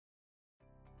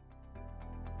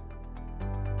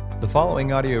The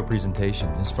following audio presentation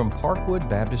is from Parkwood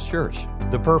Baptist Church.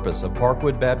 The purpose of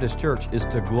Parkwood Baptist Church is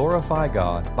to glorify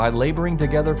God by laboring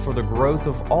together for the growth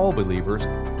of all believers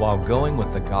while going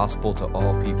with the gospel to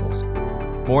all peoples.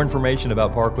 More information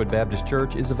about Parkwood Baptist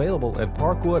Church is available at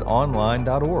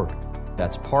parkwoodonline.org.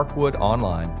 That's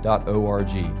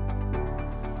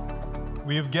parkwoodonline.org.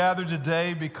 We have gathered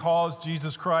today because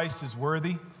Jesus Christ is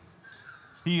worthy.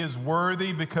 He is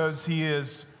worthy because He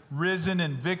is risen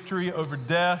in victory over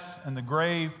death and the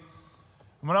grave.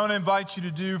 And what I want to invite you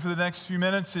to do for the next few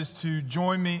minutes is to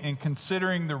join me in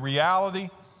considering the reality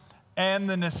and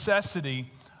the necessity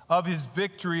of His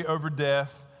victory over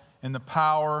death and the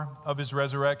power of His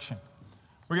resurrection.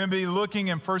 We're going to be looking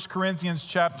in 1 Corinthians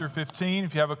chapter 15.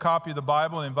 If you have a copy of the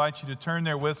Bible, I invite you to turn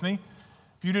there with me.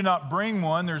 If you do not bring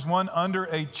one, there's one under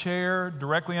a chair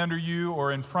directly under you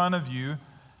or in front of you.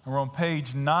 And we're on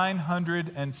page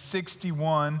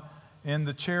 961 in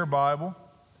the chair Bible.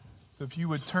 So if you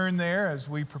would turn there as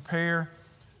we prepare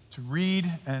to read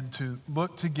and to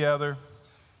look together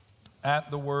at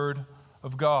the Word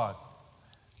of God.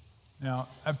 Now,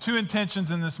 I have two intentions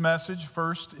in this message.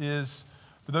 First is,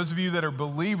 for those of you that are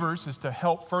believers, is to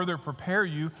help further prepare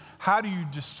you. How do you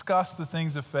discuss the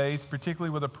things of faith, particularly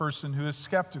with a person who is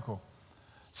skeptical?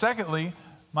 Secondly,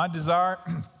 my desire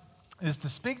is to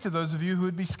speak to those of you who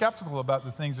would be skeptical about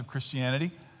the things of Christianity,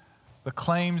 the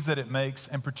claims that it makes,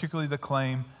 and particularly the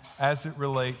claim as it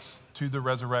relates to the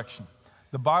resurrection.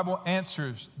 The Bible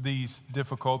answers these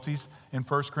difficulties in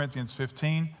 1 Corinthians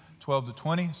 15, 12 to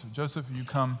 20. So Joseph, you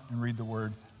come and read the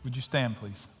word. Would you stand,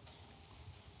 please?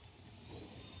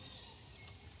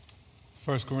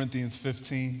 1 Corinthians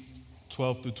 15,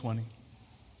 12 through 20.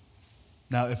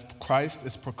 Now, if Christ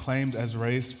is proclaimed as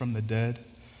raised from the dead,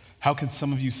 how can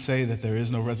some of you say that there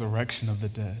is no resurrection of the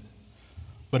dead?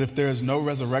 But if there is no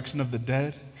resurrection of the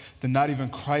dead, then not even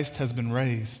Christ has been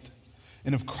raised.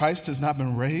 And if Christ has not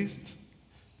been raised,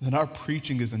 then our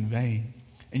preaching is in vain,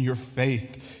 and your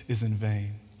faith is in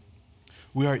vain.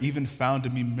 We are even found to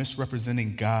be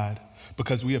misrepresenting God,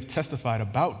 because we have testified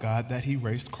about God that He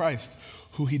raised Christ,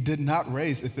 who He did not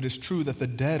raise, if it is true that the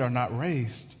dead are not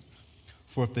raised.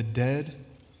 For if the dead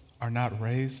are not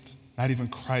raised, not even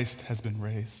Christ has been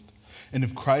raised. And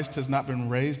if Christ has not been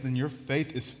raised, then your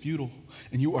faith is futile,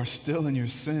 and you are still in your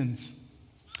sins.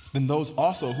 Then those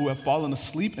also who have fallen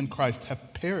asleep in Christ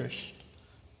have perished.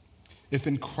 If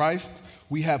in Christ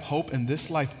we have hope in this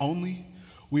life only,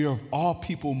 we are of all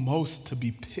people most to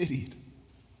be pitied.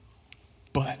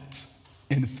 But,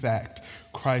 in fact,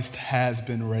 Christ has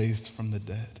been raised from the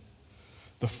dead,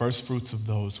 the first fruits of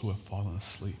those who have fallen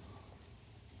asleep.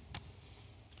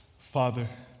 Father,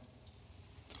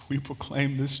 we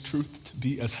proclaim this truth to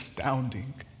be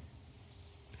astounding,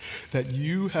 that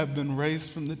you have been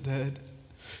raised from the dead,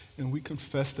 and we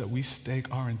confess that we stake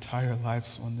our entire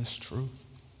lives on this truth.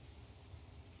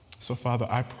 So, Father,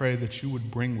 I pray that you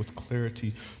would bring with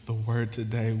clarity the word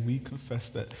today. We confess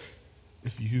that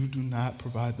if you do not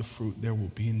provide the fruit, there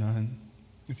will be none.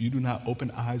 If you do not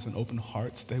open eyes and open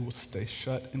hearts, they will stay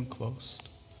shut and closed.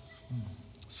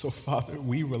 So, Father,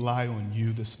 we rely on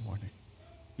you this morning.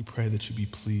 We pray that you be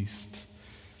pleased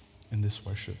in this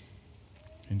worship.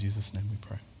 In Jesus' name we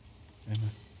pray. Amen.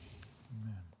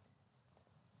 Amen.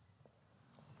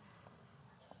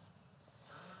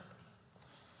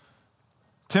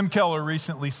 Tim Keller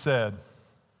recently said,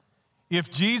 if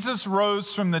Jesus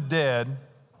rose from the dead,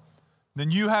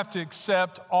 then you have to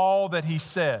accept all that He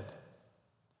said.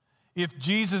 If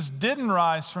Jesus didn't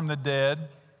rise from the dead,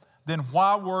 then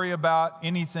why worry about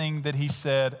anything that He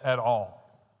said at all?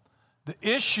 The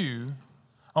issue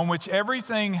on which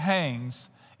everything hangs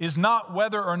is not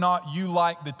whether or not you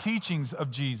like the teachings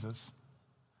of Jesus.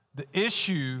 The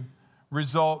issue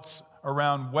results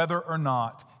around whether or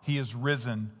not He is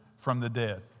risen from the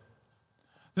dead.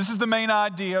 This is the main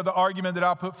idea, the argument that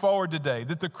I put forward today,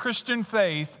 that the Christian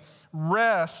faith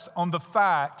rests on the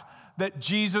fact that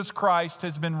Jesus Christ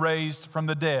has been raised from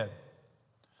the dead.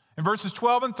 In verses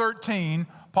 12 and 13,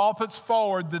 Paul puts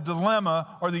forward the dilemma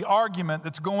or the argument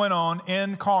that's going on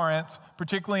in Corinth,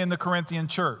 particularly in the Corinthian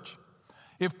church.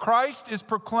 If Christ is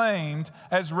proclaimed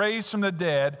as raised from the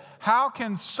dead, how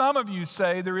can some of you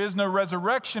say there is no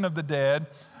resurrection of the dead?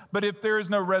 But if there is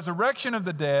no resurrection of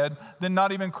the dead, then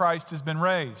not even Christ has been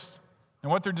raised.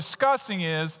 And what they're discussing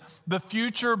is the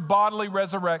future bodily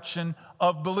resurrection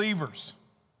of believers.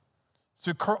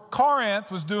 So Corinth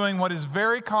was doing what is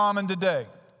very common today.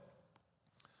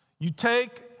 You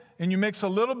take and you mix a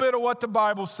little bit of what the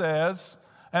Bible says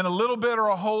and a little bit or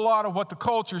a whole lot of what the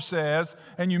culture says,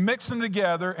 and you mix them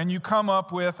together and you come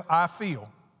up with, I feel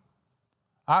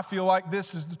like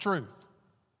this is the truth.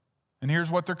 And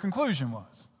here's what their conclusion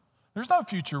was. There's no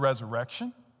future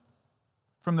resurrection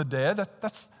from the dead.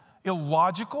 That's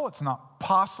illogical. It's not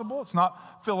possible. It's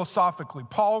not philosophically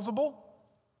plausible.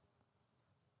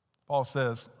 Paul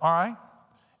says, all right,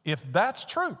 if that's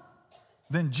true,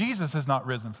 then Jesus has not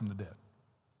risen from the dead.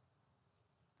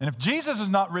 And if Jesus is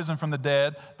not risen from the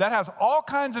dead, that has all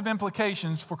kinds of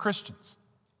implications for Christians.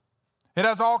 It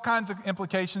has all kinds of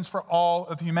implications for all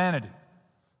of humanity.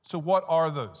 So what are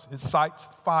those? It cites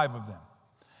 5 of them.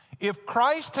 If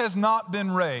Christ has not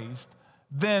been raised,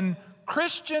 then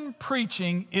Christian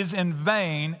preaching is in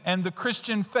vain and the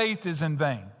Christian faith is in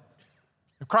vain.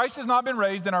 If Christ has not been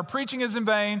raised, then our preaching is in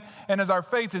vain and as our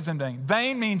faith is in vain.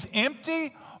 Vain means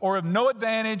empty or of no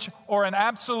advantage or an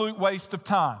absolute waste of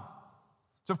time.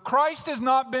 So if Christ has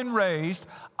not been raised,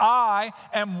 I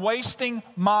am wasting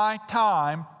my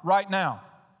time right now.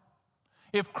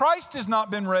 If Christ has not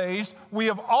been raised, we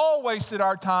have all wasted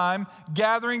our time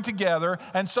gathering together,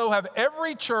 and so have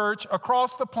every church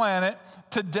across the planet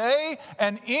today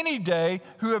and any day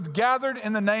who have gathered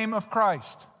in the name of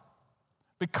Christ.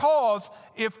 Because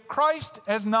if Christ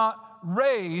has not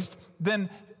raised, then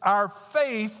our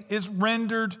faith is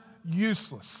rendered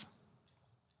useless.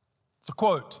 It's a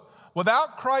quote.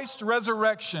 Without Christ's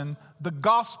resurrection, the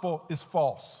gospel is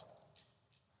false.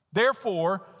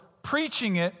 Therefore,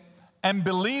 preaching it and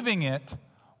believing it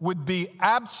would be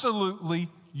absolutely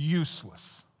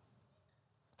useless.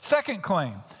 Second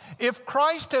claim, if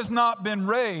Christ has not been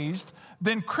raised,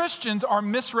 then Christians are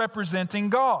misrepresenting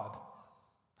God.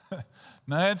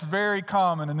 Now, it's very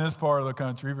common in this part of the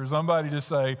country for somebody to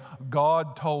say,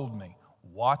 God told me,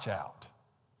 watch out.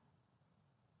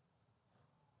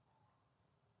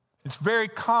 It's very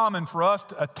common for us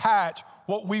to attach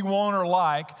what we want or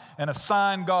like and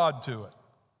assign God to it.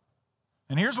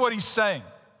 And here's what he's saying.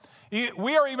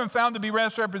 We are even found to be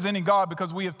misrepresenting God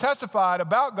because we have testified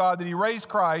about God that he raised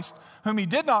Christ, whom he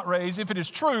did not raise, if it is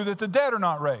true that the dead are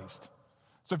not raised.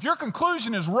 So if your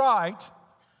conclusion is right,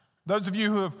 those of you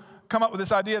who have come up with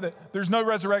this idea that there's no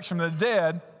resurrection from the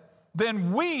dead,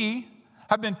 then we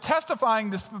have been testifying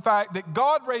to the fact that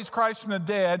God raised Christ from the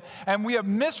dead, and we have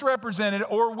misrepresented,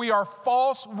 or we are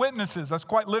false witnesses. That's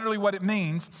quite literally what it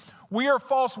means. We are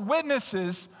false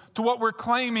witnesses to what we're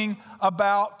claiming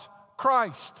about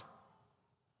Christ.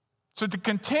 So to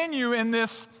continue in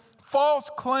this false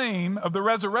claim of the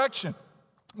resurrection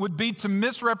would be to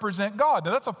misrepresent God.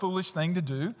 Now, that's a foolish thing to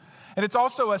do. And it's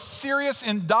also a serious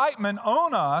indictment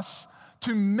on us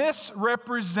to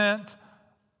misrepresent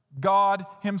God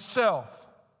himself.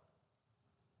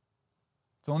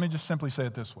 So let me just simply say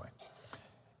it this way.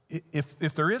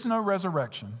 If there is no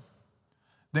resurrection,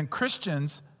 then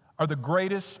Christians are the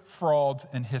greatest frauds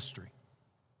in history,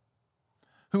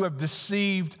 who have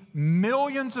deceived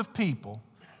millions of people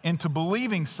into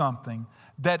believing something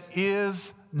that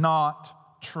is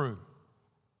not true.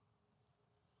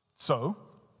 So,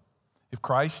 if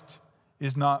Christ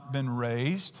is not been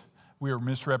raised, we are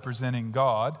misrepresenting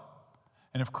God.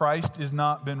 And if Christ is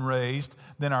not been raised,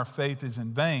 then our faith is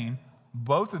in vain.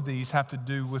 Both of these have to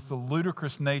do with the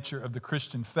ludicrous nature of the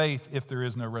Christian faith if there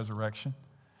is no resurrection.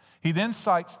 He then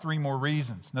cites 3 more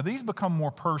reasons. Now, these become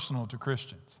more personal to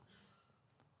Christians,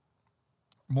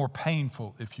 more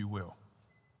painful, if you will.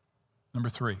 Number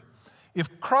 3,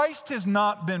 if Christ has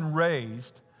not been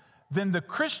raised, then the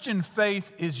Christian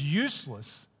faith is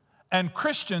useless and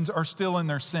Christians are still in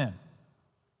their sin.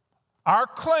 Our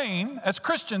claim as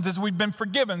Christians is we've been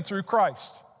forgiven through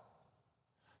Christ.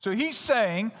 So he's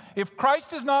saying, if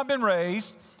Christ has not been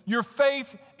raised, your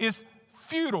faith is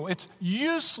futile. It's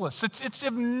useless. It's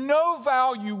of no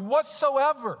value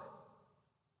whatsoever.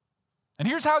 And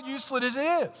here's how useless it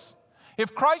is.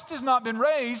 If Christ has not been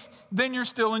raised, then you're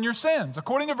still in your sins.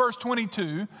 According to verse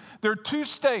 22, there are 2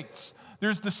 states.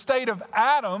 There's the state of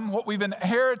Adam, what we've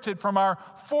inherited from our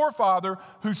forefather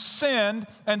who sinned,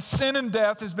 and sin and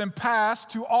death has been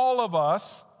passed to all of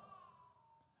us.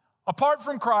 Apart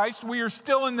from Christ, we are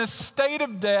still in this state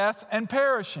of death and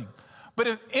perishing. But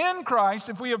if in Christ,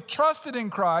 if we have trusted in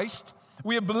Christ,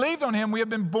 we have believed on him, we have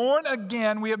been born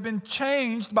again, we have been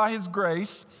changed by his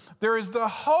grace, there is the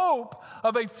hope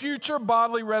of a future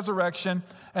bodily resurrection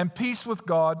and peace with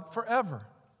God forever.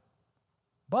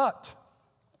 But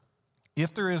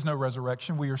if there is no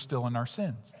resurrection, we are still in our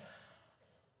sins.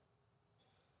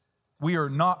 We are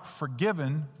not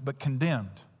forgiven, but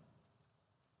condemned.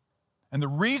 And the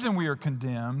reason we are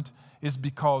condemned is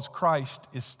because Christ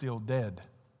is still dead.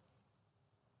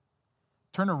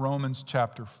 Turn to Romans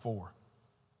chapter 4.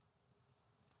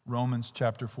 Romans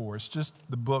chapter 4. It's just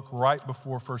the book right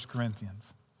before 1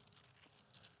 Corinthians.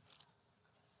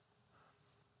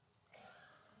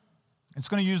 It's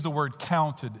going to use the word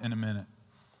counted in a minute.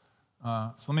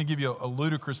 So let me give you a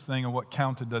ludicrous thing of what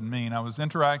counted doesn't mean. I was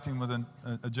interacting with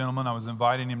a gentleman. I was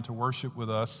inviting him to worship with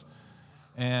us.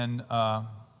 And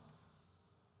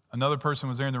another person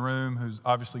was there in the room who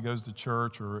obviously goes to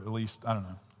church, or at least, I don't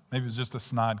know, maybe it was just a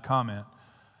snide comment.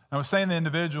 And I was saying to the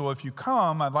individual, if you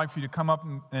come, I'd like for you to come up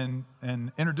and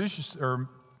introduce or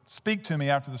speak to me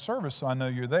after the service so I know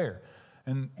you're there.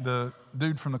 And the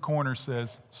dude from the corner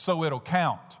says, so it'll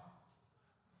count.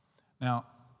 Now,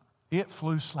 it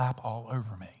flew slap all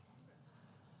over me.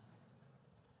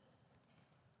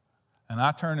 And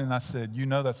I turned and I said, you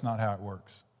know that's not how it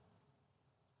works.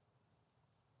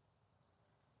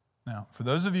 Now, for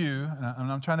those of you,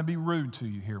 and I'm trying to be rude to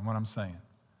you here in what I'm saying,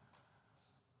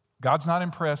 God's not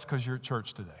impressed because you're at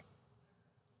church today.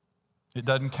 It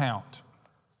doesn't count.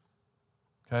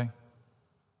 Okay?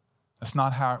 That's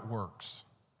not how it works.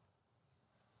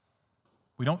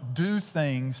 We don't do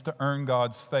things to earn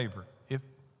God's favor.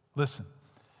 Listen,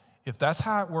 if that's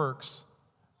how it works,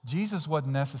 Jesus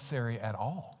wasn't necessary at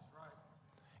all.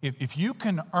 If you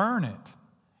can earn it,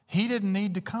 he didn't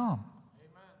need to come.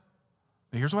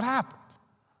 But here's what happened.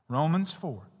 Romans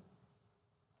 4,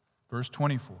 verse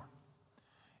 24.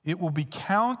 It will be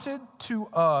counted to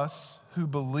us who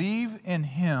believe in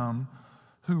him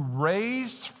who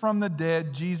raised from the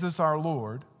dead Jesus our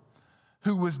Lord,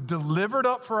 who was delivered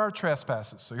up for our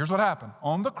trespasses. So here's what happened.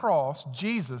 On the cross,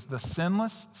 Jesus, the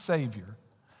sinless Savior,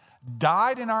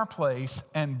 died in our place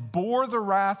and bore the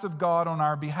wrath of God on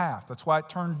our behalf. That's why it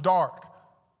turned dark.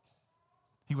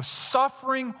 He was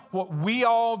suffering what we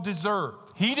all deserved.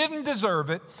 He didn't deserve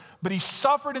it, but he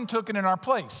suffered and took it in our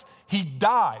place. He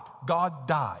died. God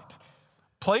died.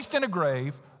 Placed in a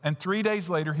grave, and 3 days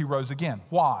later he rose again.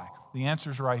 Why? The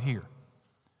answer's right here.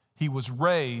 He was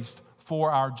raised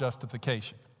for our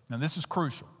justification. Now, this is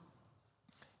crucial.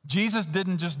 Jesus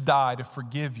didn't just die to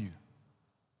forgive you.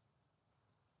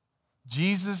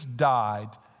 Jesus died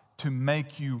to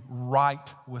make you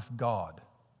right with God.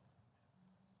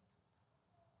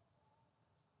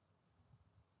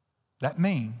 That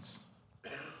means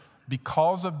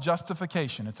because of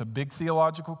justification, it's a big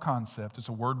theological concept, it's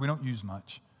a word we don't use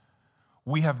much.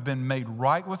 We have been made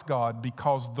right with God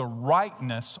because the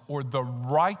rightness or the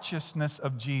righteousness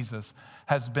of Jesus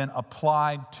has been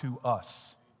applied to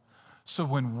us. So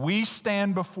when we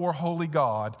stand before holy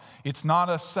God, it's not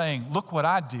us saying, look what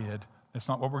I did. That's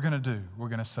not what we're going to do. We're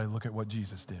going to say, look at what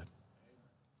Jesus did.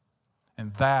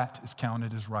 And that is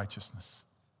counted as righteousness.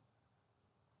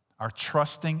 Our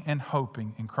trusting and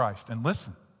hoping in Christ. And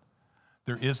listen,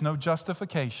 there is no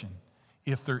justification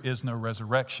if there is no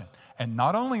resurrection. And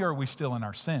not only are we still in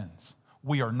our sins,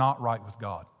 we are not right with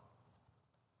God.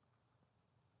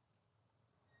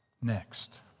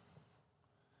 Next.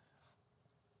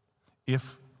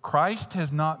 If Christ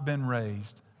has not been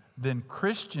raised, then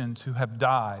Christians who have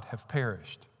died have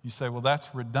perished. You say, well,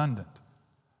 that's redundant.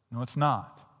 No, it's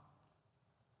not.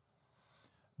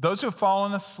 Those who have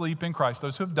fallen asleep in Christ,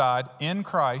 those who have died in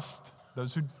Christ,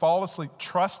 those who fall asleep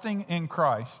trusting in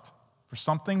Christ for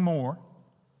something more,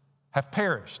 have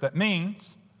perished. That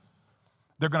means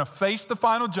they're going to face the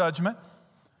final judgment.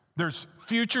 There's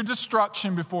future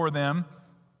destruction before them.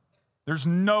 There's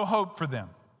no hope for them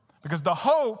because the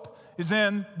hope is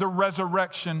in the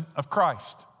resurrection of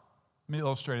Christ. Let me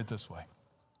illustrate it this way.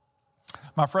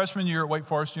 My freshman year at Wake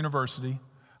Forest University,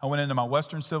 I went into my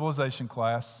Western civilization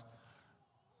class.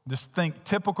 Just think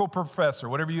typical professor,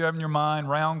 whatever you have in your mind,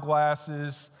 round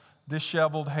glasses,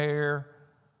 disheveled hair,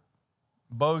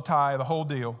 bow tie, the whole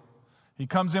deal. He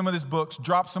comes in with his books,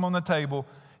 drops them on the table.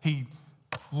 He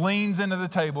leans into the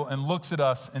table and looks at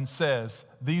us and says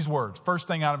these words, first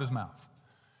thing out of his mouth.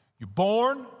 You're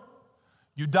born,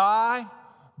 you die,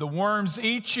 the worms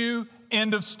eat you,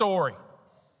 end of story.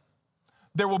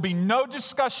 There will be no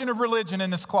discussion of religion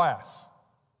in this class.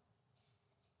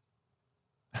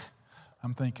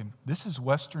 I'm thinking, this is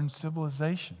Western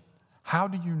civilization. How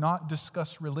do you not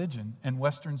discuss religion in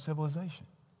Western civilization?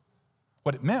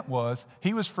 What it meant was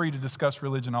he was free to discuss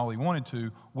religion all he wanted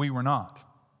to. We were not.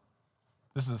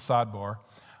 This is a sidebar.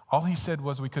 All he said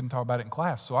was we couldn't talk about it in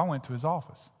class, so I went to his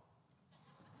office.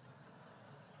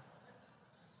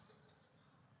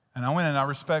 And I went and I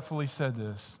respectfully said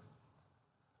this.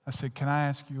 I said, can I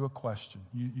ask you a question?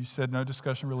 You said no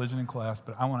discussion of religion in class,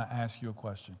 but I want to ask you a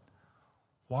question.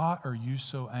 What are you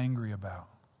so angry about?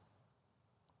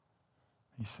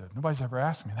 He said, nobody's ever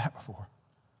asked me that before.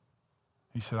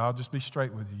 He said, I'll just be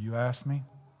straight with you. You asked me.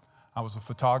 I was a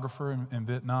photographer in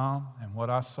Vietnam, and what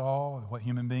I saw, what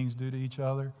human beings do to each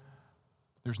other,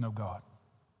 there's no God.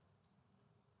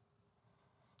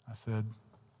 I said,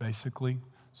 basically,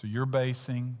 so you're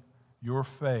basing your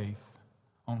faith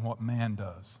on what man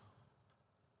does.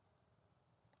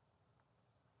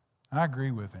 I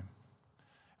agree with him.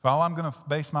 If all I'm going to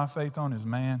base my faith on is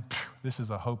man, this is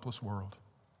a hopeless world.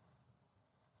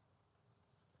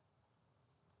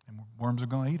 And worms are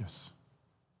going to eat us.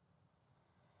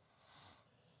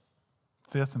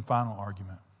 Fifth and final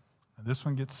argument. Now, this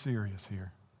one gets serious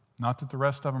here. Not that the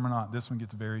rest of them are not. This one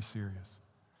gets very serious.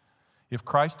 If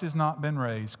Christ has not been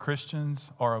raised,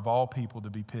 Christians are of all people to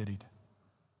be pitied.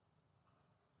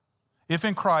 If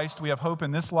in Christ we have hope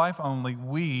in this life only,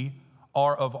 we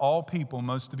are of all people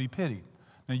most to be pitied.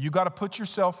 Now you've got to put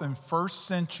yourself in first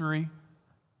century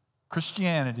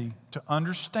Christianity to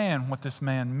understand what this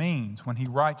man means when he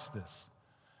writes this.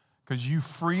 Because you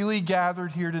freely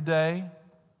gathered here today.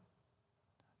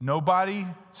 Nobody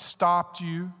stopped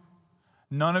you.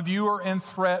 None of you are in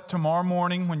threat tomorrow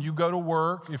morning when you go to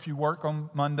work, if you work on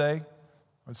Monday,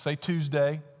 or say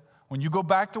Tuesday. When you go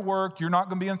back to work, you're not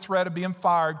going to be in threat of being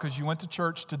fired because you went to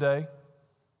church today.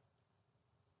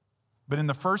 But in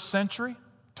the first century,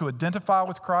 to identify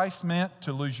with Christ meant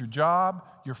to lose your job,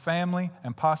 your family,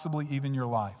 and possibly even your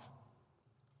life.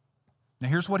 Now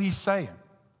here's what he's saying.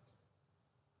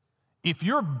 If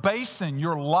you're basing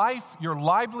your life, your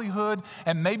livelihood,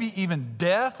 and maybe even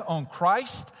death on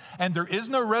Christ, and there is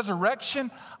no resurrection,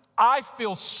 I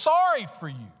feel sorry for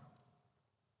you.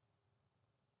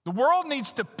 The world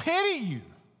needs to pity you.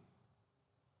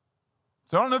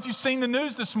 So I don't know if you've seen the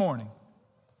news this morning.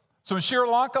 So in Sri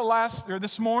Lanka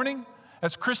this morning,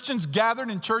 as Christians gathered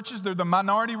in churches, they're the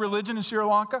minority religion in Sri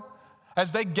Lanka.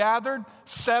 As they gathered,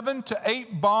 7 to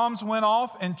 8 bombs went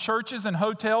off in churches and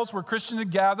hotels where Christians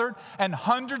had gathered, and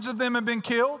hundreds of them have been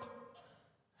killed.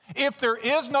 If there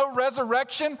is no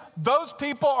resurrection, those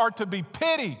people are to be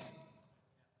pitied.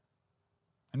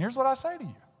 And here's what I say to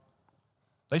you.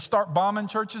 They start bombing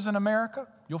churches in America,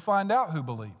 you'll find out who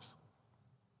believes.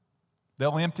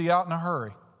 They'll empty out in a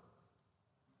hurry.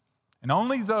 And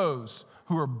only those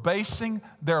who are basing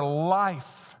their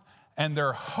life and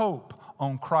their hope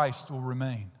on Christ will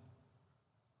remain.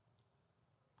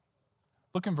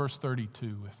 Look in verse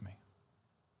 32 with me.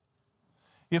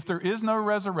 If there is no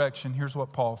resurrection, here's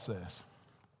what Paul says.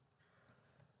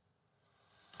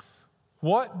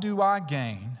 What do I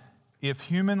gain if,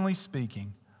 humanly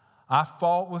speaking, I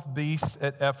fought with beasts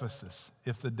at Ephesus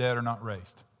if the dead are not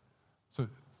raised? So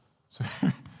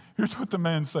here's what the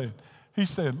man said. He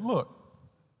said, look,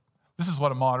 this is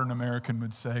what a modern American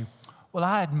would say. Well,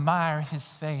 I admire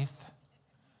his faith.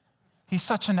 He's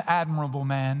such an admirable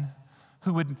man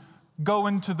who would go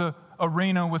into the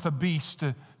arena with a beast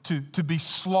to be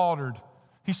slaughtered.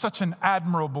 He's such an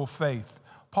admirable faith.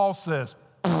 Paul says,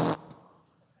 if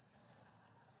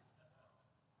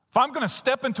I'm going to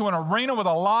step into an arena with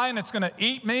a lion that's going to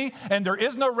eat me and there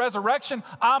is no resurrection,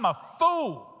 I'm a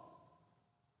fool.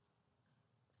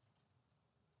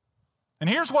 And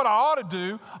here's what I ought to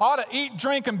do. I ought to eat,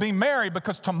 drink, and be merry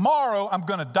because tomorrow I'm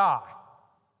going to die.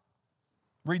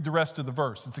 Read the rest of the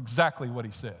verse. It's exactly what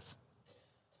he says.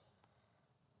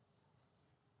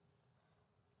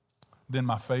 Then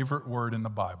my favorite word in the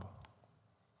Bible,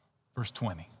 verse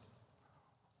 20.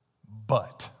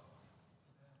 But.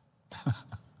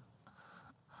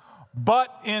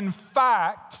 But in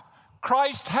fact,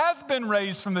 Christ has been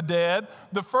raised from the dead,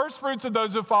 the first fruits of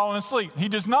those who have fallen asleep. He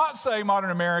does not say, modern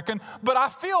American, but I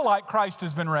feel like Christ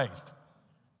has been raised.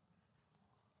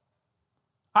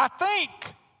 I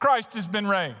think Christ has been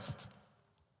raised.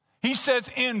 He says,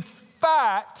 in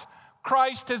fact,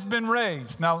 Christ has been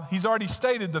raised. Now, he's already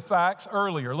stated the facts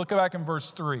earlier. Look back in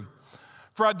verse 3.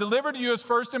 For I delivered to you as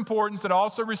first importance that I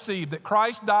also received, that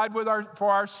Christ died for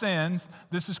our sins.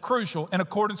 This is crucial, in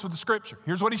accordance with the Scripture.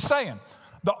 Here's what he's saying.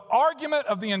 The argument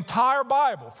of the entire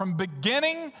Bible, from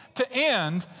beginning to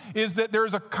end, is that there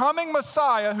is a coming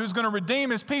Messiah who's going to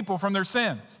redeem his people from their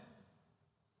sins.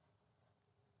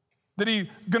 That he's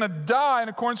going to die in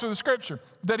accordance with the Scripture.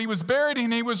 That he was buried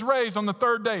and he was raised on the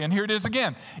third day. And here it is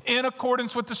again, in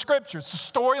accordance with the Scripture. It's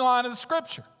the storyline of the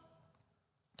Scripture.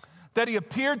 That he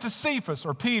appeared to Cephas,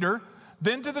 or Peter,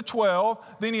 then to the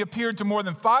 12, then he appeared to more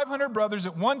than 500 brothers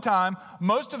at one time,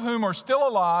 most of whom are still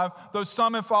alive, though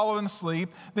some have fallen asleep.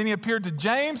 Then he appeared to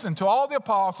James and to all the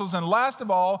apostles, and last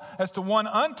of all, as to one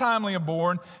untimely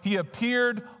born, he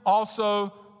appeared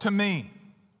also to me.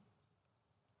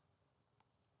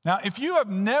 Now, if you have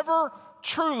never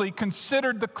truly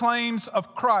considered the claims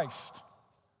of Christ,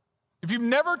 if you've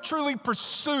never truly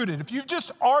pursued it, if you've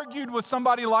just argued with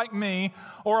somebody like me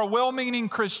or a well-meaning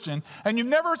Christian, and you've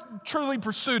never truly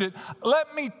pursued it,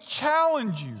 let me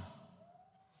challenge you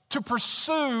to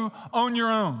pursue on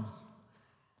your own.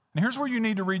 And here's where you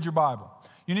need to read your Bible.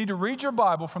 You need to read your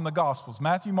Bible from the Gospels,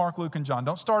 Matthew, Mark, Luke, and John.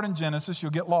 Don't start in Genesis,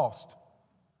 you'll get lost.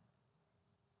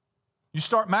 You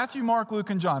start Matthew, Mark, Luke,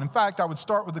 and John. In fact, I would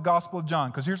start with the Gospel of John,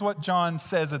 because here's what John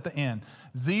says at the end.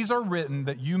 These are written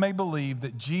that you may believe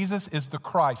that Jesus is the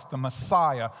Christ, the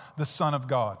Messiah, the Son of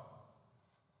God.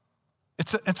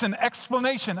 It's an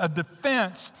explanation, a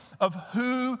defense of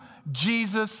who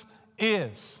Jesus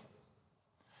is.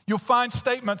 You'll find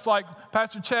statements like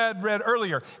Pastor Chad read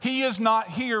earlier. He is not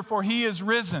here, for he is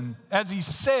risen, as he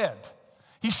said.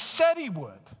 He said he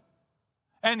would,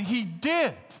 and he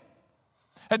did.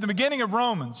 At the beginning of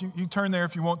Romans, you turn there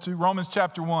if you want to, Romans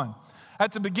chapter 1.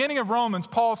 At the beginning of Romans,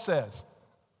 Paul says,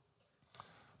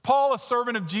 Paul, a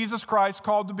servant of Jesus Christ,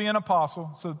 called to be an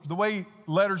apostle. So the way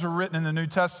letters are written in the New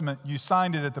Testament, you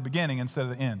signed it at the beginning instead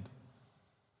of the end.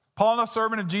 Paul, a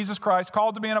servant of Jesus Christ,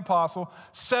 called to be an apostle,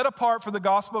 set apart for the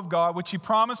gospel of God, which he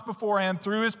promised beforehand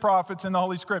through his prophets in the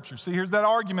Holy Scriptures. See, here's that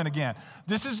argument again.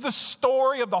 This is the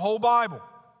story of the whole Bible.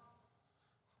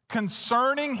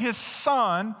 Concerning his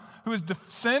Son, who is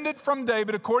descended from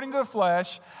David according to the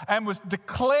flesh, and was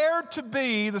declared to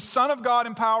be the Son of God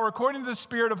in power according to the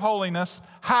Spirit of holiness.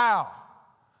 How?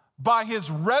 By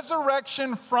his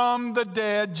resurrection from the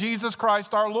dead, Jesus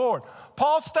Christ our Lord.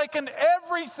 Paul's taken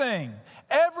everything.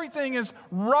 Everything is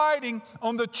riding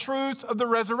on the truth of the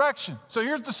resurrection. So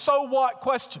here's the so what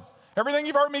question. Everything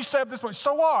you've heard me say up this point,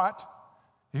 so what?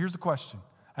 Here's the question.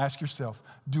 Ask yourself,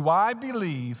 do I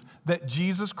believe that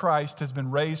Jesus Christ has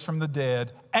been raised from the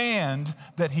dead and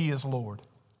that he is Lord?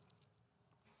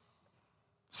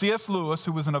 C.S. Lewis,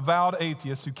 who was an avowed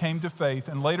atheist who came to faith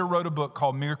and later wrote a book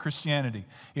called Mere Christianity.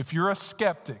 If you're a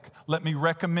skeptic, let me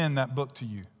recommend that book to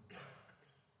you.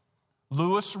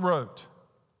 Lewis wrote,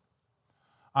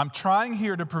 I'm trying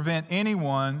here to prevent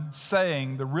anyone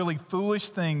saying the really foolish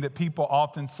thing that people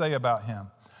often say about him.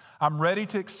 I'm ready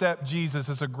to accept Jesus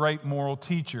as a great moral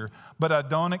teacher, but I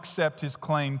don't accept his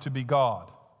claim to be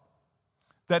God.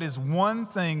 That is one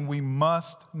thing we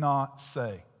must not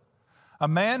say. A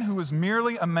man who was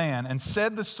merely a man and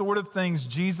said the sort of things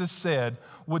Jesus said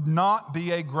would not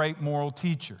be a great moral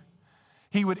teacher.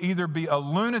 He would either be a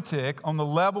lunatic on the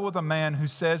level with a man who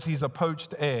says he's a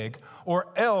poached egg, or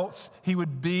else he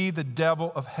would be the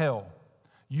devil of hell.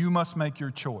 You must make your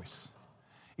choice.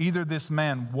 Either this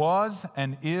man was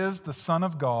and is the Son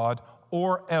of God,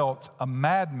 or else a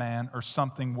madman or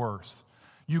something worse.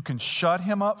 You can shut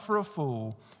him up for a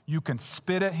fool, you can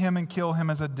spit at him and kill him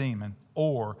as a demon,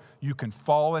 or you can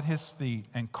fall at his feet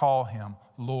and call him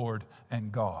Lord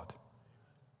and God.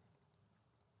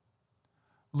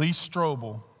 Lee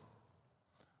Strobel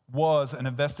was an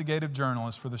investigative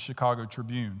journalist for the Chicago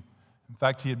Tribune. In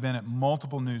fact, he had been at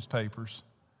multiple newspapers.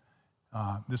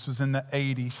 This was in the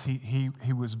 80s.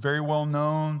 He was very well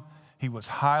known. He was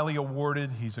highly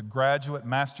awarded. He's a graduate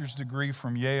master's degree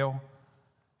from Yale.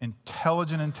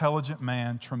 Intelligent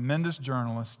man, tremendous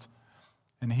journalist,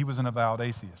 and he was an avowed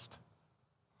atheist.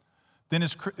 Then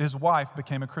his wife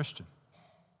became a Christian.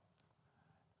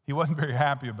 He wasn't very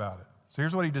happy about it. So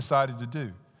here's what he decided to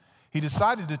do. He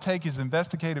decided to take his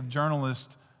investigative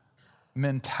journalist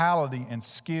mentality and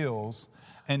skills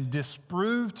and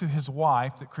disprove to his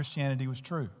wife that Christianity was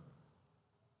true.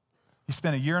 He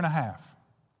spent 1.5 years,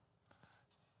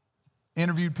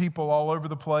 interviewed people all over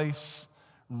the place,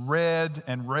 read,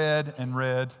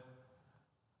 and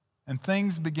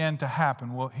things began to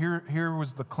happen. Well, here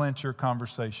was the clincher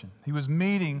conversation. He was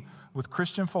meeting with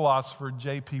Christian philosopher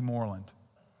J.P. Moreland.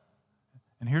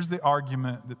 And here's the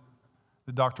argument that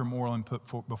Dr. Moreland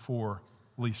put before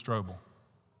Lee Strobel.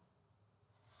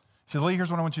 He said, Lee, here's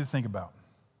what I want you to think about.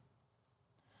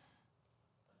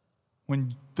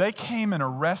 When they came and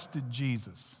arrested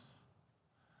Jesus,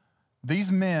 these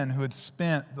men who had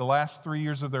spent the last 3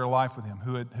 years of their life with him,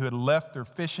 who had left their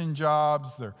fishing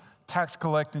jobs, their tax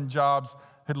collecting jobs,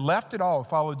 had left it all to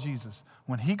follow Jesus.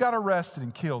 When he got arrested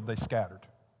and killed, they scattered.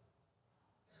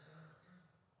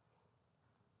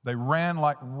 They ran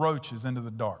like roaches into the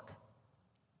dark.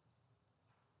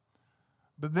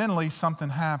 But then, Lee, something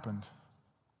happened.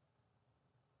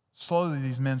 Slowly,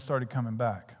 these men started coming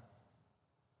back.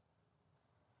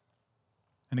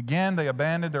 And again, they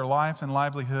abandoned their life and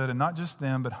livelihood, and not just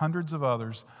them, but hundreds of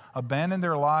others abandoned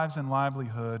their lives and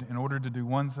livelihood in order to do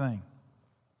one thing: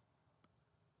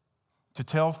 to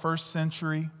tell first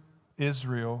century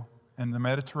Israel and the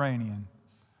Mediterranean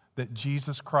that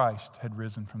Jesus Christ had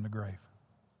risen from the grave.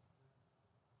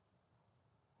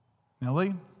 Now,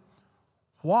 Lee,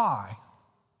 why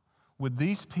would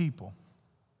these people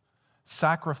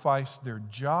sacrifice their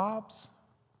jobs,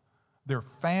 their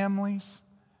families?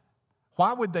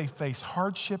 Why would they face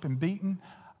hardship and beaten?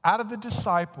 Out of the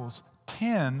disciples,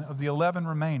 10 of the 11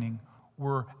 remaining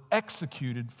were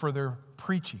executed for their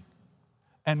preaching,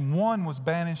 and one was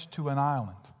banished to an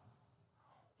island.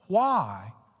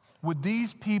 Why would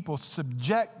these people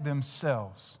subject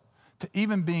themselves to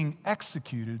even being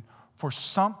executed for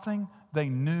something they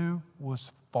knew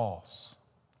was false?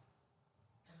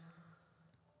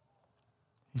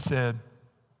 He said,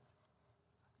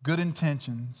 good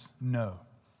intentions, no.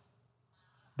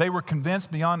 They were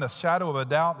convinced beyond a shadow of a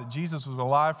doubt that Jesus was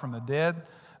alive from the dead.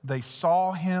 They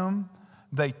saw him.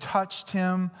 They touched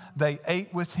him. They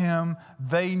ate with him.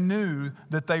 They knew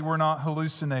that they were not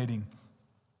hallucinating.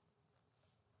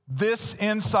 This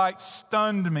insight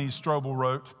stunned me, Strobel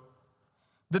wrote.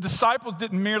 The disciples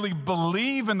didn't merely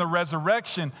believe in the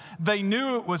resurrection. They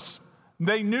knew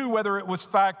whether it was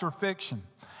fact or fiction.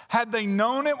 Had they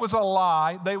known it was a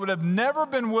lie, they would have never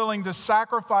been willing to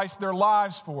sacrifice their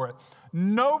lives for it.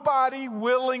 Nobody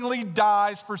willingly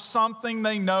dies for something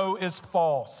they know is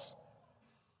false.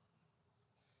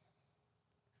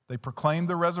 They proclaimed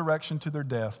the resurrection to their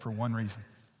death for one reason.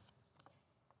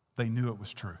 They knew it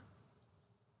was true.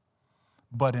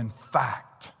 But in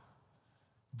fact,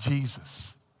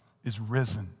 Jesus is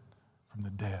risen from the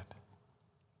dead.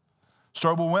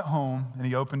 Strobel went home and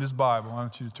he opened his Bible. I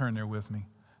want you to turn there with me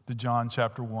to John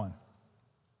chapter 1.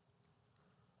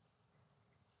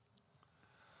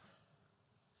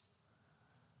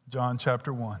 John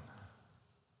chapter 1.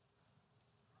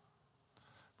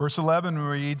 Verse 11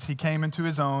 reads, he came into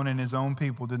his own and his own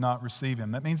people did not receive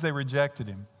him. That means they rejected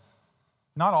him.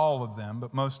 Not all of them,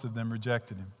 but most of them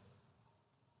rejected him.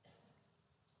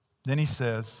 Then he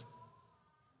says,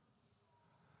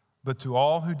 but to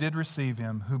all who did receive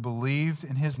him, who believed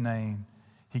in his name,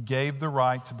 he gave the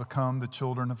right to become the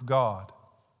children of God,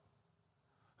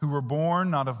 who were born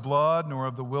not of blood, nor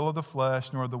of the will of the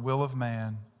flesh, nor of the will of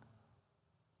man,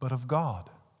 but of God.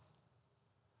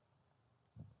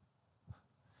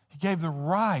 He gave the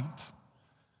right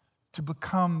to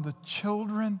become the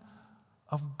children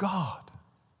of God.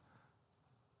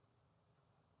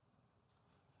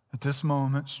 At this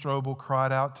moment, Strobel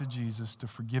cried out to Jesus to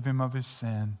forgive him of his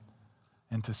sin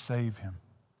and to save him.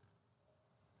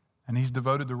 And he's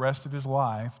devoted the rest of his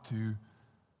life to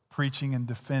preaching and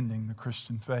defending the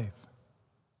Christian faith.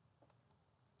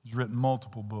 He's written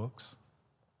multiple books,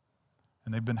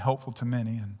 and they've been helpful to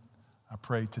many, and I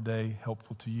pray today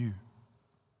helpful to you.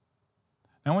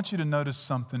 Now I want you to notice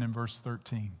something in verse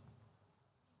 13.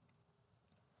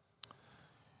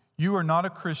 You are not a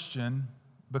Christian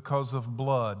because of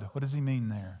blood. What does he mean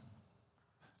there?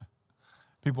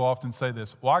 People often say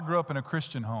this, well, I grew up in a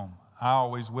Christian home. I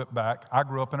always whip back, I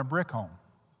grew up in a brick home.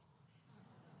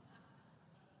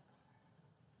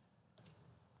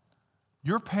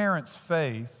 Your parents'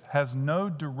 faith has no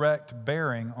direct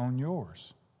bearing on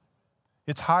yours.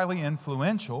 It's highly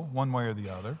influential, one way or the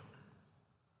other.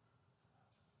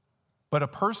 But a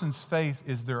person's faith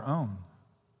is their own.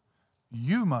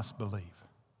 You must believe.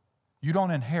 You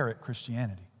don't inherit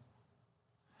Christianity.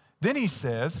 Then he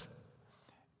says,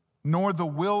 nor the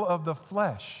will of the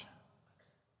flesh.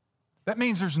 That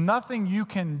means there's nothing you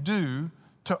can do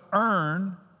to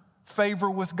earn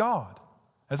favor with God.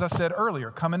 As I said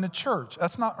earlier, coming to church,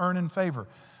 that's not earning favor.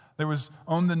 There was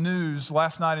on the news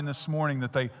last night and this morning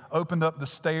that they opened up the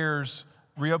stairs,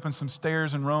 reopened some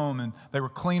stairs in Rome, and they were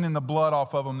cleaning the blood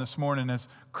off of them this morning as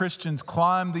Christians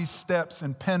climbed these steps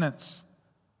in penance,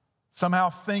 somehow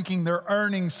thinking they're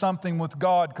earning something with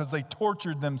God because they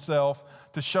tortured themselves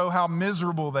to show how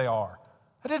miserable they are.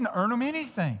 That didn't earn them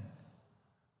anything.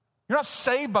 You're not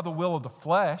saved by the will of the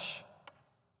flesh.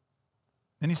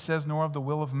 Then he says, nor of the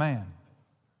will of man.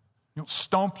 You don't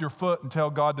stomp your foot and tell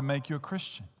God to make you a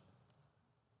Christian.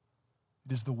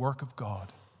 It is the work of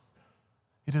God.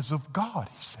 It is of God,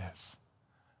 he says.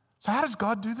 So how does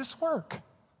God do this work?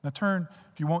 Now turn,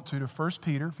 if you want to 1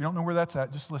 Peter. If you don't know where that's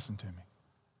at, just listen to me.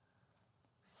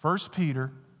 1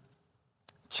 Peter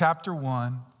chapter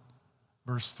 1,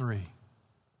 verse 3.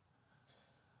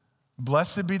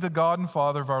 Blessed be the God and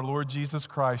Father of our Lord Jesus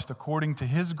Christ, according to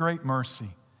his great mercy.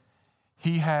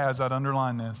 He has, I'd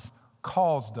underline this,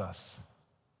 caused us.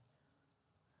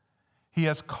 He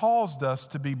has caused us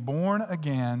to be born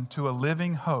again to a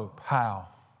living hope. How?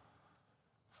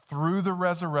 Through the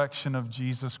resurrection of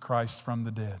Jesus Christ from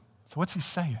the dead. So what's he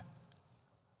saying?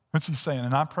 What's he saying?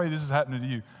 And I pray this is happening to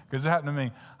you, because it happened to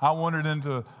me. I wandered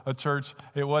into a church.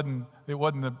 It wasn't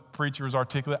the preacher was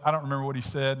articulate. I don't remember what he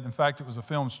said. In fact, it was a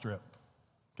film strip.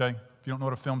 Okay? If you don't know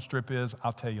what a film strip is,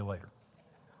 I'll tell you later.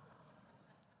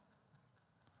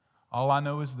 All I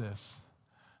know is this,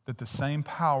 that the same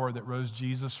power that rose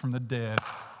Jesus from the dead,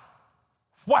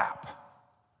 whap!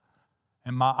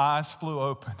 And my eyes flew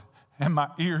open, and my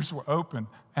ears were open,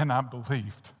 and I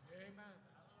believed. Amen.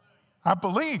 I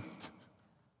believed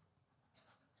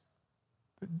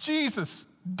that Jesus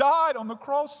died on the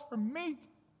cross for me.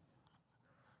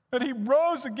 That he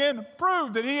rose again to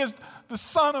prove that he is the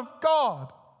Son of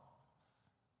God.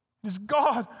 It is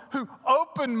God who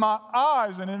opened my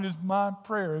eyes, and it is my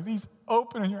prayer. If he's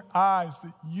opening your eyes,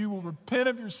 that you will repent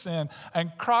of your sin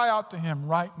and cry out to him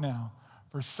right now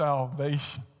for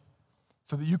salvation,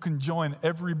 so that you can join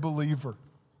every believer.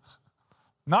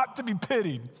 Not to be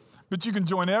pitied, but you can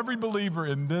join every believer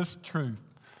in this truth.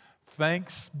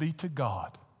 Thanks be to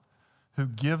God who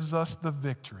gives us the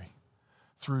victory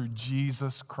through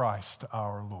Jesus Christ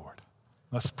our Lord.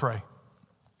 Let's pray.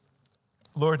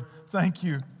 Lord, thank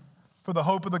you for the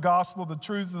hope of the gospel, the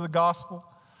truths of the gospel.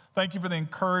 Thank you for the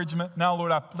encouragement. Now,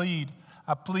 Lord, I plead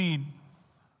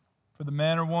for the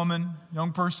man or woman,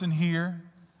 young person here,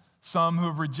 some who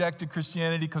have rejected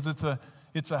Christianity because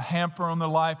it's a hamper on their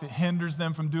life. It hinders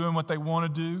them from doing what they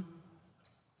want to do.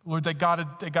 Lord, they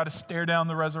got to stare down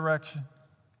the resurrection.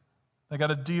 They got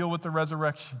to deal with the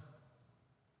resurrection.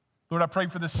 Lord, I pray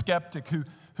for the skeptic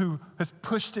who has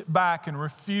pushed it back and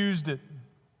refused it.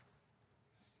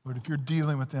 Lord, if you're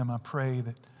dealing with them, I pray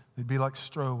that they'd be like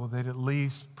Strobel. They'd at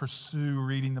least pursue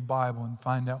reading the Bible and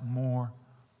find out more.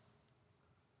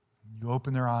 You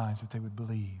open their eyes that they would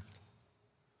believe.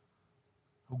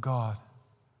 Oh God,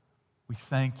 we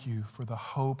thank you for the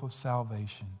hope of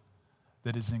salvation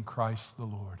that is in Christ the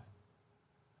Lord.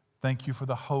 Thank you for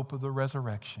the hope of the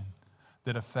resurrection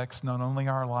that affects not only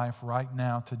our life right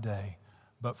now, today,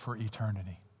 but for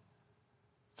eternity.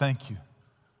 Thank you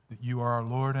that you are our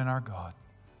Lord and our God,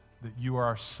 that you are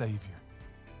our Savior.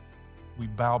 We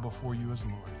bow before you as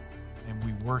Lord, and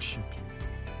we worship you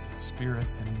in spirit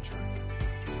and in truth.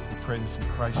 We pray this in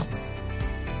Christ's name.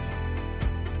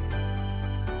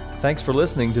 Thanks for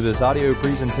listening to this audio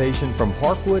presentation from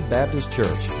Parkwood Baptist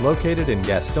Church, located in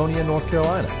Gastonia, North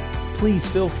Carolina. Please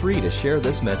feel free to share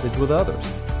this message with others.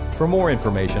 For more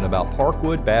information about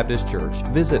Parkwood Baptist Church,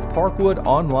 visit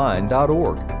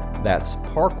parkwoodonline.org. That's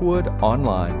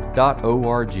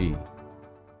parkwoodonline.org.